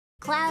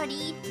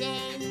Cloudy day,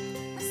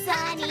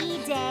 sunny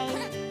day.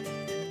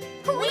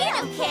 We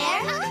don't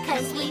care,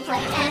 'cause we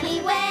play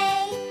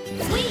anyway.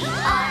 We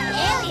are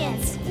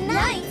aliens,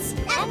 knights,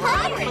 and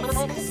pirates,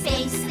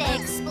 space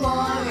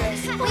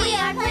explorers. We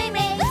are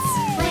playmates,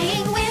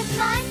 playing with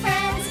my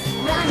friends,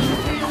 running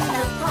through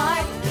the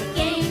park. The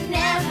game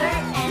never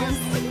ends,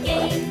 the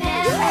game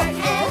never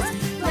ends.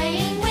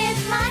 Playing with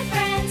my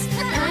friends,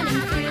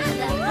 running through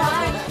the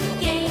park. The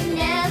game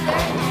never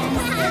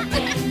ends, the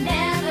game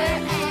never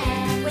ends.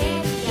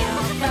 With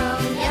Yoko,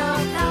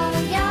 Yoko,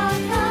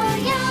 Yoko,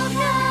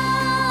 Yoko.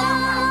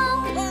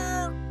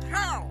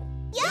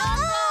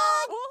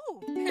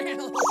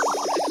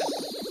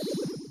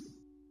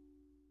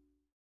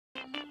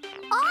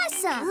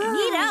 Awesome!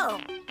 Neato!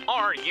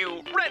 Are you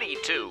ready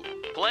to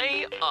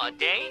play a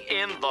day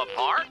in the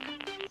park?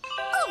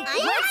 Oh,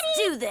 let's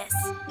do this!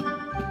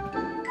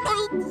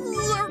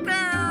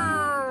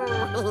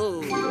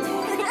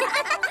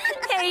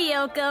 Hey,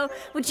 Yoko.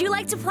 Would you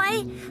like to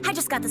play? I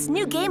just got this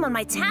new game on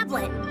my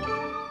tablet.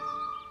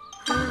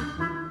 Huh?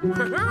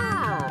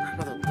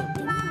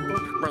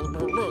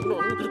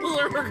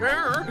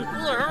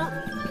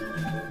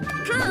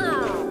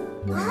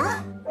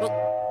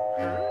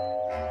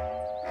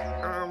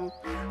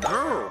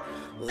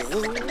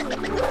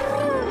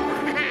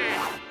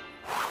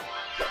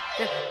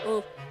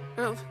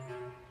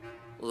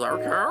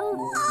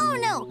 Oh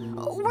no!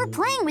 We're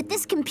playing with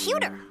this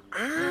computer.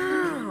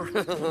 Not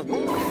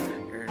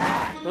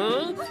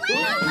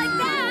like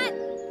that!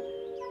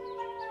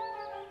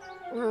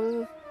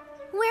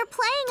 We're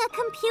playing a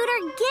computer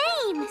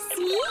game,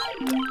 see?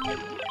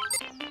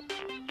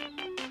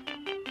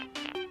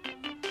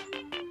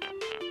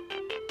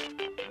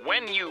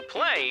 When you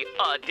play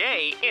a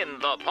day in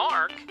the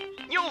park,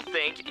 you'll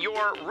think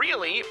you're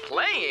really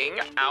playing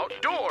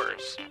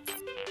outdoors.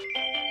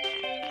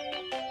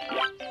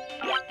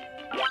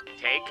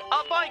 Take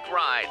a bike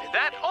ride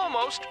that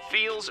almost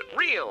feels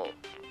real.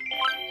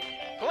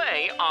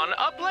 Play on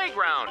a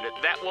playground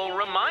that will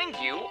remind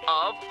you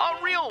of a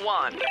real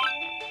one.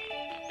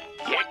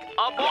 Kick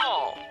a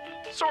ball,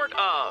 sort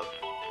of.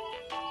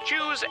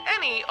 Choose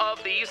any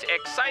of these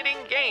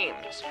exciting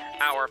games.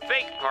 Our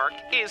fake park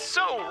is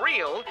so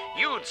real,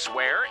 you'd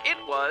swear it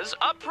was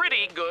a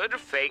pretty good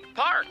fake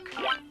park.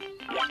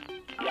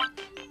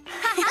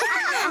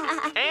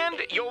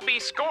 And you'll be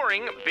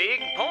scoring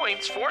big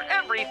points for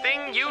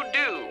everything you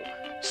do.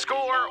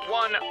 Score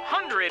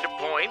 100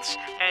 points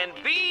and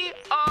be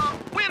a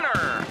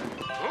winner!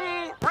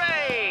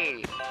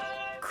 Hooray!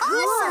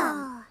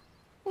 Awesome!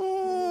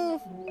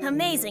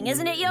 Amazing,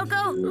 isn't it,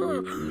 Yoko?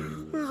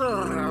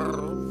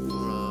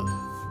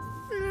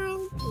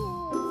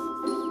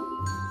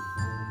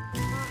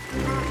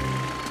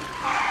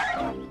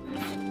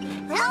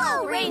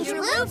 Hello, Ranger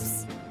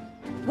Loops!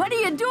 What are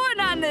you doing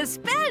on this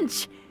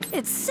bench?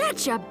 It's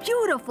such a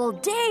beautiful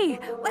day.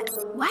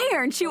 Why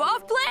aren't you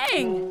off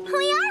playing?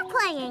 We are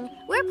playing.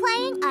 We're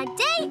playing A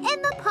Day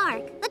in the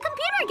Park, the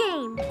computer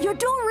game. You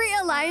don't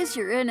realize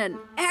you're in an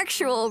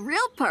actual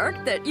real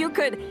park that you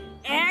could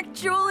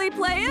actually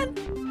play in?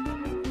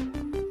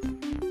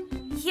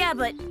 Yeah,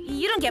 but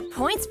you don't get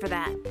points for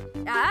that.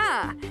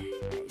 Ah,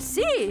 I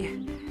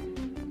see.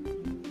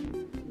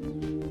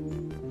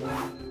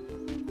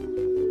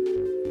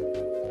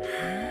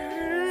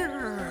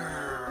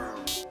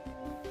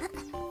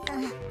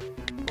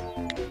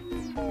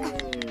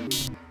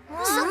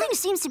 Something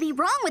seems to be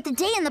wrong with The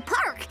Day in the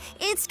Park.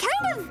 It's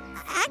kind of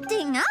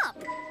acting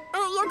up.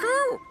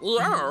 Yoko!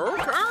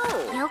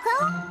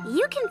 Yoko,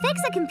 you can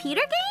fix a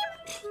computer game?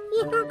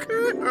 Yoko!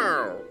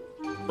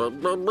 Go,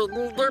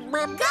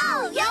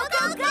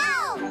 Yoko,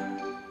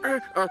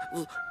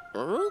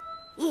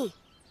 go!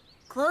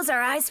 Close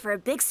our eyes for a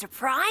big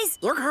surprise?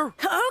 Yoko!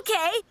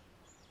 Okay.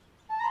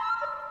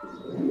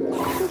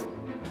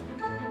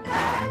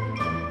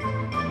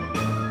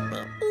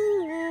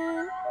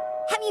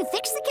 Have you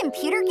fixed the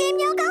computer game,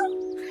 Yoko?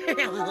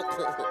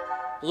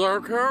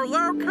 Yoko!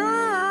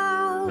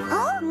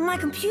 Oh, my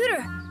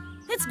computer.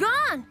 It's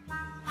gone.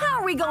 How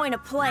are we going to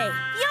play?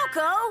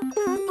 Yoko!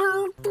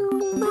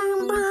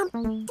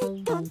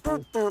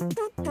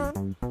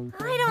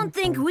 I don't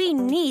think we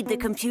need the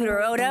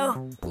computer,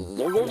 Odo.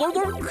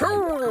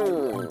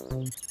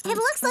 It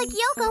looks like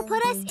Yoko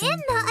put us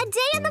in the A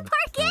Day in the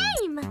Park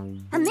game.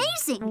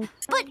 Amazing.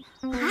 But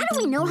how do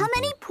we know how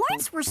many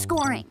points we're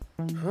scoring?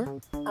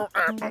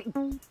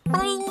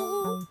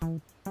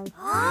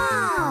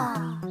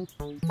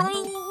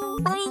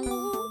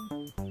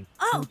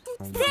 Oh,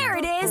 there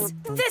it is.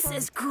 This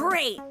is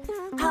great.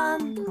 What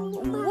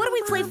do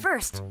we play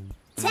first?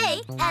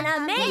 Take an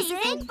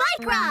amazing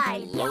bike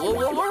ride. Look,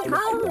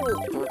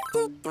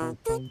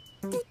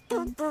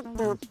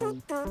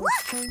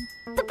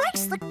 the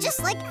bikes look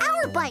just like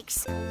our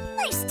bikes.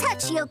 Nice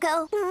touch,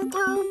 Yoko.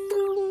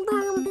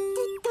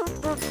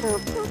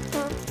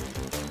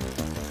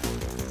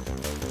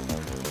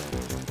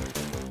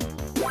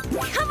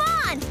 Come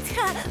on!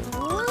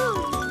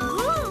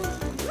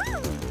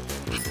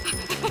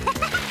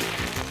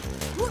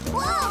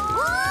 Whoa!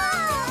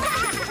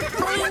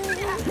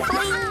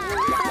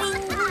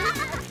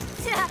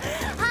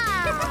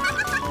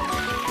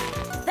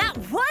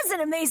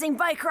 amazing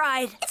bike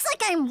ride. It's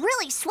like I'm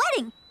really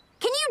sweating.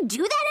 Can you do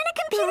that in a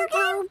computer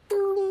game?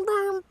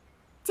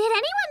 Did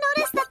anyone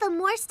notice that the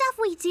more stuff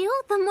we do,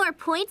 the more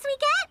points we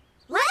get?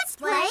 Let's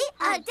play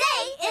a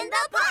day in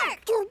the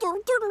park.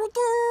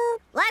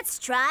 Let's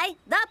try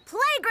the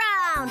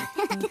playground.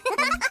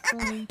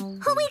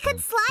 We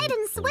could slide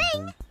and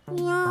swing.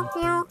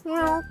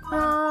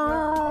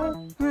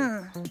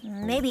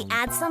 Maybe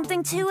add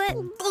something to it?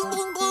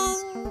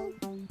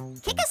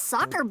 Kick a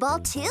soccer ball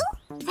too?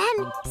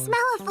 Then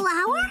smell a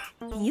flower?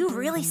 Can you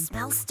really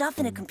smell stuff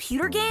in a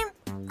computer game?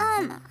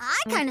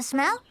 I kind of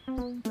smell.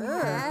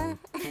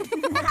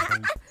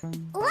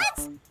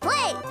 Let's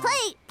play.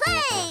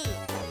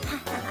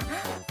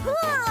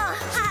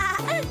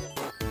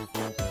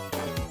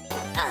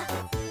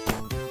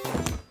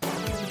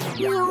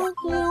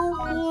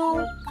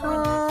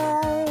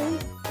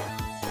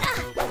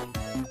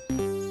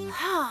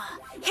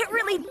 It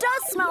really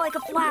does smell like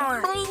a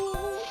flower. Go,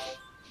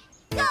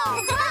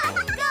 Mine!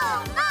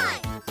 Go,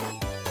 Mine!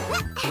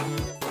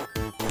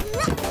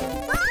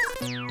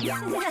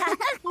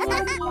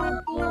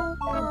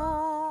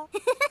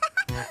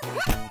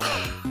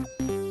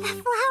 The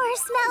flower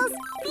smells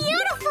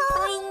beautiful!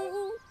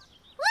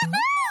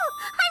 Woohoo!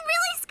 I'm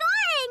really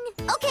scoring!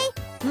 Okay,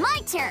 my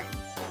turn.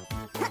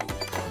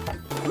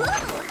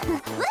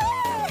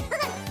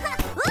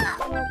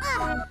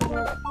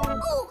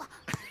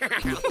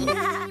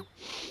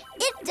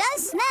 It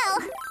does smell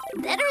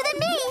better than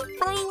me.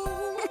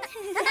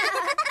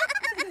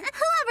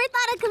 Whoever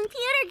thought a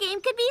computer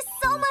game could be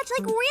so much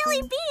like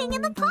really being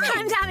in the park?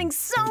 I'm having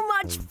so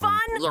much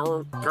fun.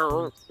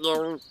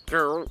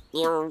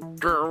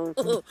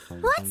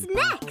 What's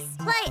next?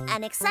 Play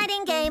an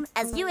exciting game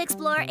as you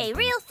explore a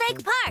real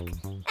fake park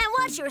and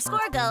watch your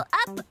score go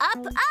up,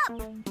 up, up.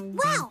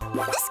 Wow,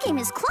 this game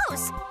is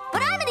close,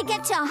 but I'm gonna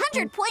get to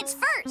 100 points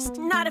first.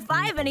 Not if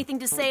I have anything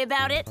to say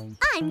about it.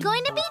 I'm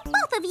going to beat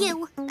both of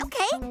you.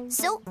 Okay,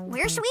 so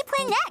where should we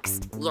play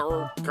next?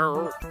 The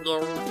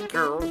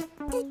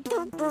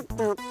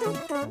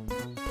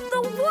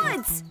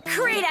woods!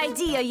 Great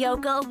idea,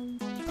 Yoko.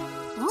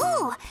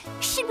 Ooh,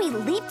 should we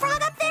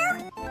leapfrog up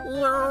there?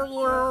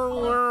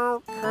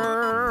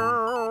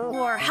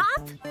 Or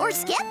hop? Or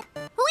skip?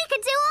 We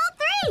could do all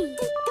three.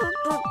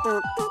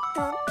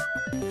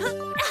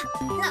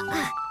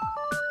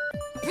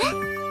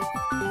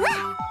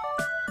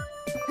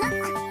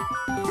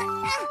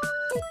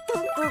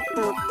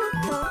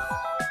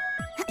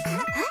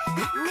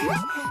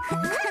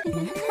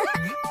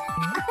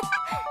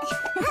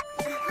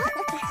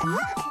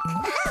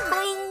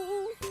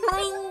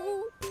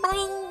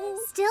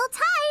 Still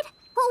tied.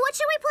 Well, what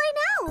should we play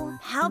now?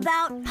 How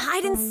about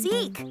hide and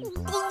seek?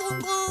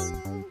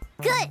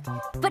 Good,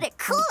 but a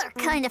cooler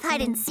kind of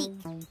hide and seek.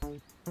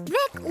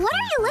 Vic, what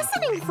are you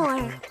listening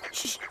for?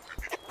 Shh.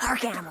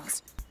 Park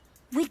animals.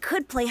 We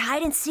could play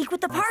hide and seek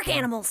with the park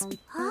animals.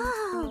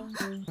 Oh,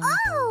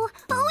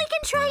 well, we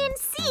can try and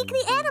seek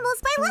the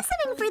animals by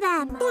listening for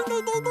them.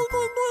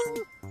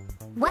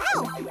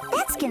 Wow,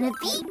 that's gonna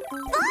be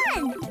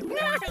fun!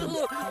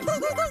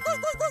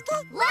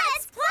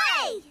 Let's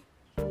play!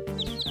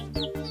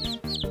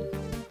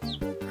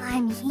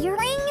 I'm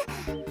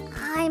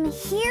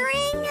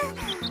hearing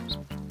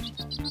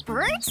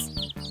birds?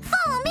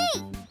 Follow me!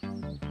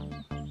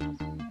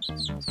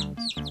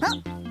 Oh.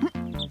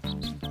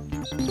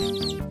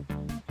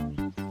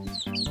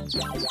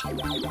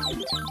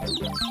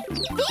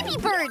 Baby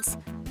birds!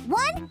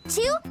 1,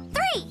 2,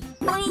 3!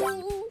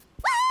 Woo!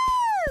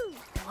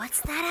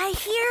 What's that I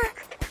hear?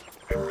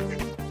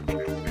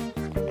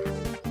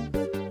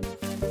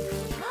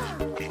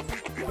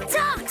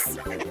 Ducks!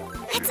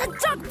 It's a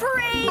duck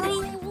parade!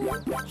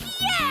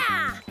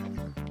 Yeah!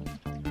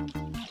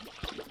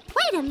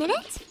 Wait a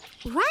minute!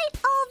 Right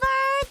over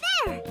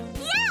there!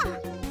 Yeah!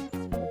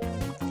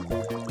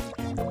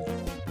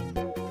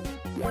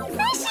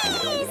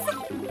 Fishies!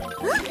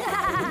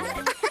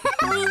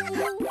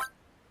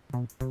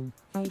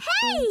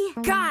 Hey!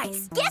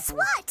 Guys! Guess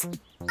what?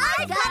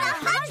 I've got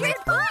 100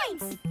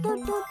 points!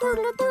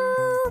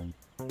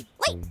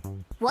 Wait,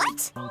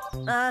 what?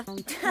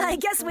 I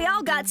guess we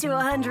all got to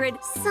 100.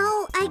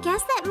 So, I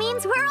guess that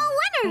means we're all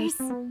winners.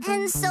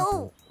 And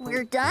so,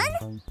 we're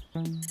done?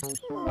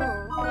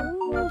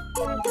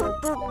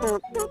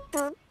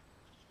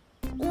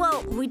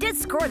 Well, we did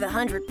score the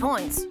 100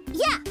 points.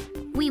 Yeah,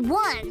 we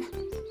won.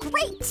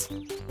 Great.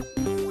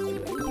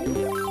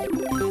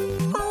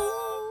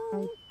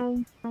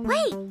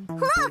 Wait,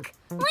 look!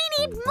 We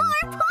need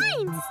more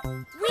points!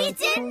 We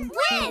didn't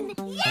win!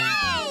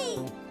 Yay!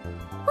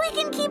 We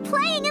can keep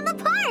playing in the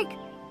park!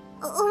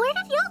 Where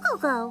did Yoko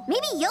go?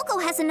 Maybe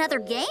Yoko has another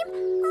game?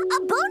 A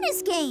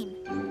bonus game!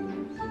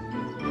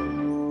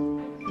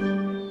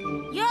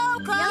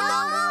 Yoko!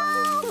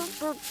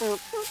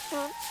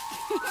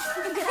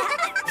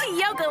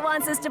 Yoko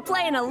wants us to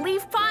play in a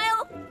leaf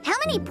pile? How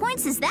many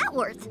points is that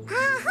worth?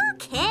 Who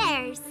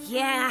cares?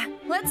 Yeah,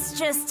 let's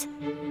just...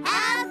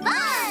 Have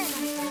fun!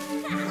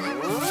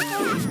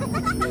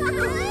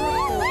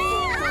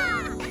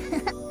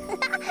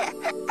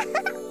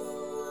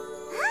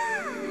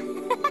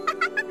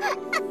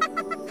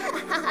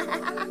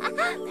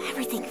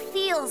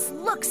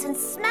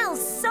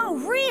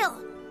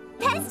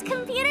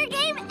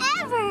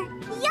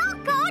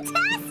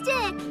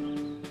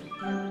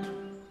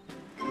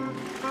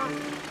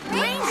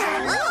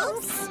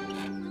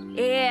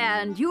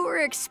 And you were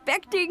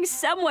expecting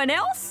someone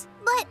else?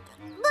 But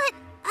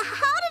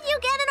how did you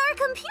get in our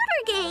computer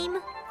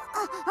game?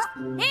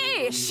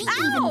 Hey, She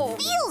ow! even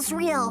feels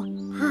real.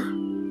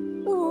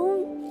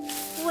 Oh,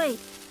 wait,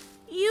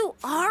 you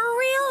are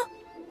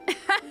real?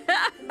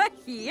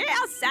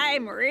 Yes,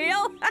 I'm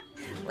real.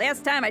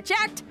 Last time I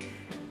checked.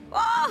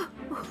 Oh,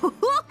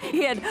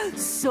 and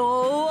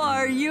so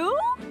are you?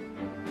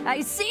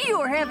 I see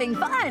you're having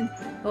fun.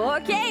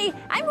 Okay,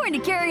 I'm going to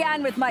carry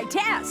on with my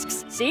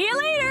tasks. See you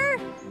later.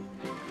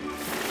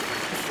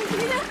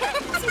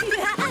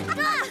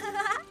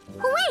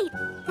 Wait,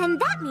 then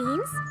that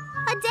means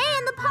a day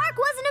in the park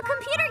wasn't a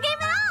computer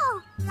game at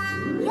all.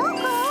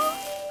 Yoko!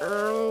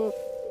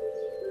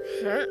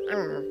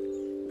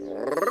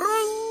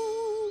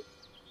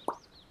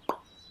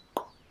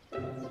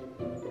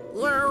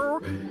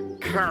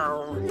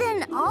 Yoko. Then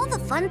all the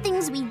fun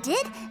things we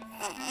did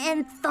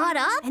and thought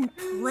up And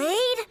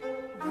played?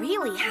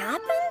 Really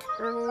happened?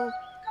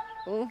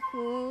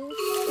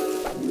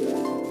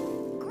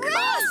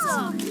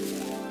 Awesome!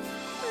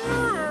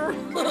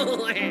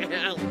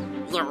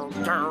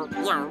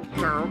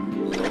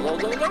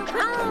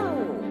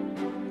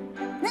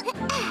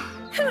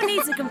 Who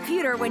needs a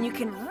computer when you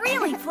can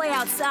really play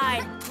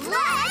outside?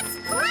 Let's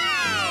play!